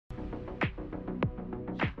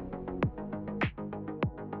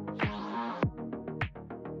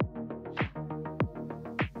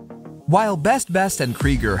While Best and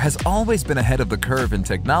Krieger has always been ahead of the curve in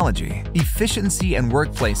technology, efficiency, and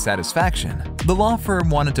workplace satisfaction, the law firm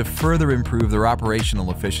wanted to further improve their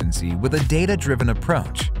operational efficiency with a data-driven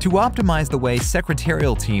approach to optimize the way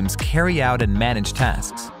secretarial teams carry out and manage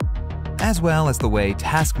tasks, as well as the way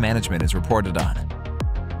task management is reported on.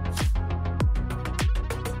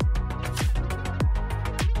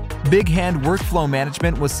 BigHand workflow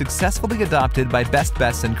management was successfully adopted by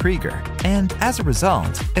Best and Krieger, and as a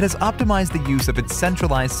result, it has optimized the use of its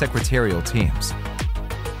centralized secretarial teams.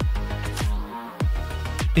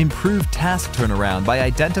 Improve task turnaround by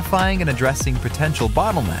identifying and addressing potential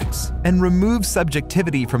bottlenecks, and remove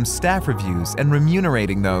subjectivity from staff reviews and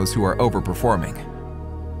remunerating those who are overperforming.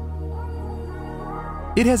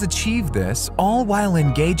 It has achieved this all while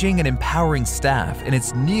engaging and empowering staff in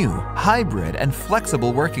its new, hybrid, and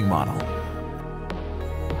flexible working model.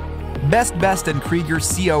 Best and Krieger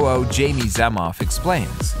COO Jamie Zemoff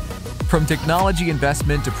explains, "From technology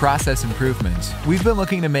investment to process improvement, we've been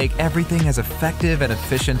looking to make everything as effective and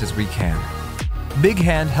efficient as we can.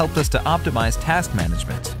 BigHand helped us to optimize task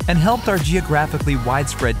management and helped our geographically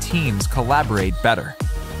widespread teams collaborate better."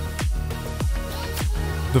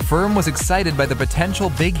 The firm was excited by the potential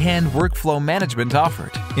BigHand workflow management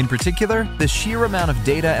offered, in particular, the sheer amount of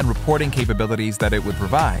data and reporting capabilities that it would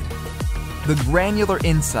provide, the granular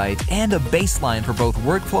insight, and a baseline for both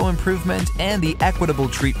workflow improvement and the equitable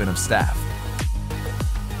treatment of staff.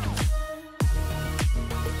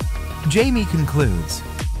 Jamie concludes,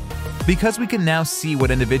 "Because we can now see what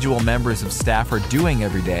individual members of staff are doing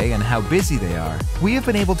every day and how busy they are, we have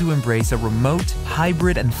been able to embrace a remote,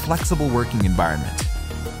 hybrid, and flexible working environment.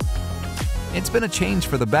 It's been a change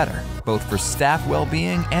for the better, both for staff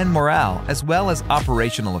well-being and morale, as well as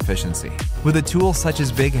operational efficiency. With a tool such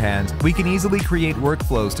as BigHand, we can easily create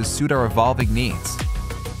workflows to suit our evolving needs."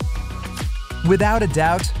 Without a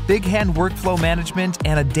doubt, BigHand workflow management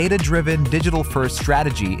and a data-driven, digital-first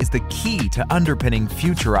strategy is the key to underpinning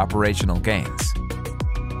future operational gains.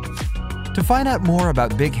 To find out more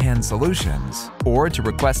about BigHand solutions, or to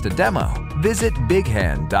request a demo, visit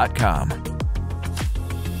BigHand.com.